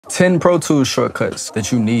10 Pro Tools shortcuts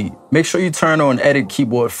that you need. Make sure you turn on Edit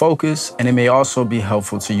Keyboard Focus, and it may also be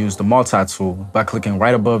helpful to use the multi-tool by clicking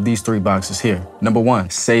right above these 3 boxes here. Number 1,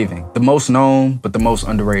 saving. The most known, but the most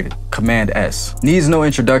underrated. Command S. Needs no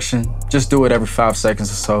introduction, just do it every 5 seconds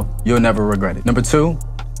or so. You'll never regret it. Number 2,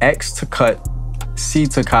 X to cut, C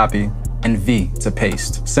to copy, and V to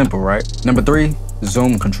paste. Simple, right? Number 3,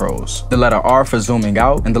 zoom controls. The letter R for zooming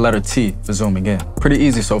out and the letter T for zooming in. Pretty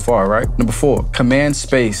easy so far, right? Number 4, Command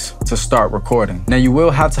Space to start recording. Now you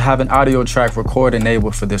will have to have an audio track record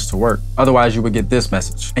enabled for this to work. Otherwise you would get this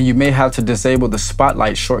message. And you may have to disable the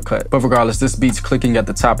spotlight shortcut. But regardless, this beats clicking at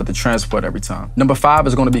the top of the transport every time. Number 5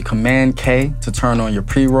 is going to be Command K to turn on your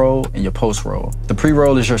pre-roll and your post-roll. The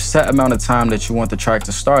pre-roll is your set amount of time that you want the track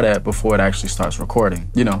to start at before it actually starts recording.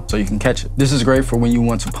 You know, so you can catch it. This is great for when you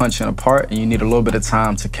want to punch in a part and you need a little bit of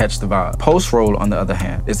time to catch the vibe. Post-roll, on the other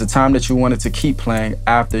hand, is the time that you want it to keep playing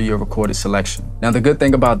after your recorded selection. Now the good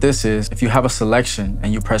thing about this is if you have a selection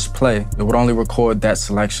and you press play, it would only record that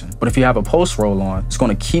selection. But if you have a post-roll on, it's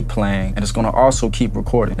going to keep playing and it's going to also keep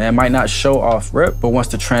recording. Now it might not show off rip, but once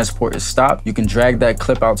the transport is stopped, you can drag that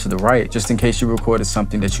clip out to the right just in case you recorded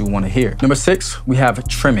something that you want to hear. Number 6, we have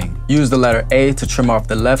trimming. Use the letter A to trim off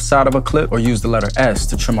the left side of a clip or use the letter S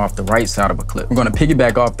to trim off the right side of a clip. We're going to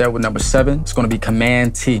piggyback off that with number 7. It's going to be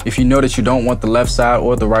Command T. If you know that you don't want the left side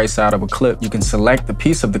or the right side of a clip, you can select the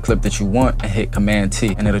piece of the clip that you want and hit Command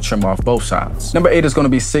T and it'll trim off both sides. Number 8 is going to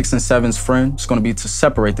be 6 and 7's friend. It's going to be to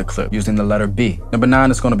separate the clip using the letter B. Number 9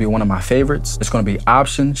 is going to be one of my favorites. It's going to be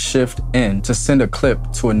Option Shift N to send a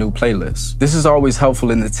clip to a new playlist. This is always helpful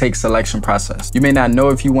in the take selection process. You may not know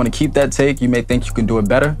if you want to keep that take. You may think you can do it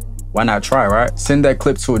better. Why not try, right? Send that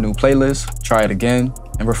clip to a new playlist, try it again,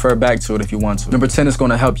 and refer back to it if you want to. Number 10 is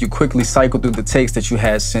going to help you quickly cycle through the takes that you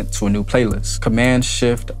had sent to a new playlist. Command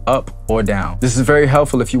Shift up or down. This is very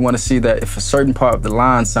helpful if you want to see that if a certain part of the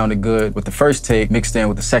line sounded good with the first take mixed in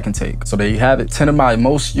with the second take. So there you have it, 10 of my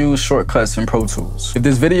most used shortcuts in Pro Tools. If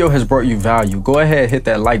this video has brought you value, go ahead and hit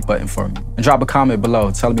that like button for me and drop a comment below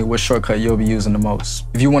telling me what shortcut you'll be using the most.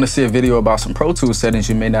 If you want to see a video about some Pro Tools settings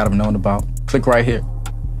you may not have known about, click right here.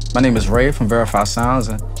 My name is Ray from Verify Sounds,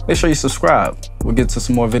 and make sure you subscribe. We'll get to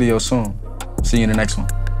some more videos soon. See you in the next one.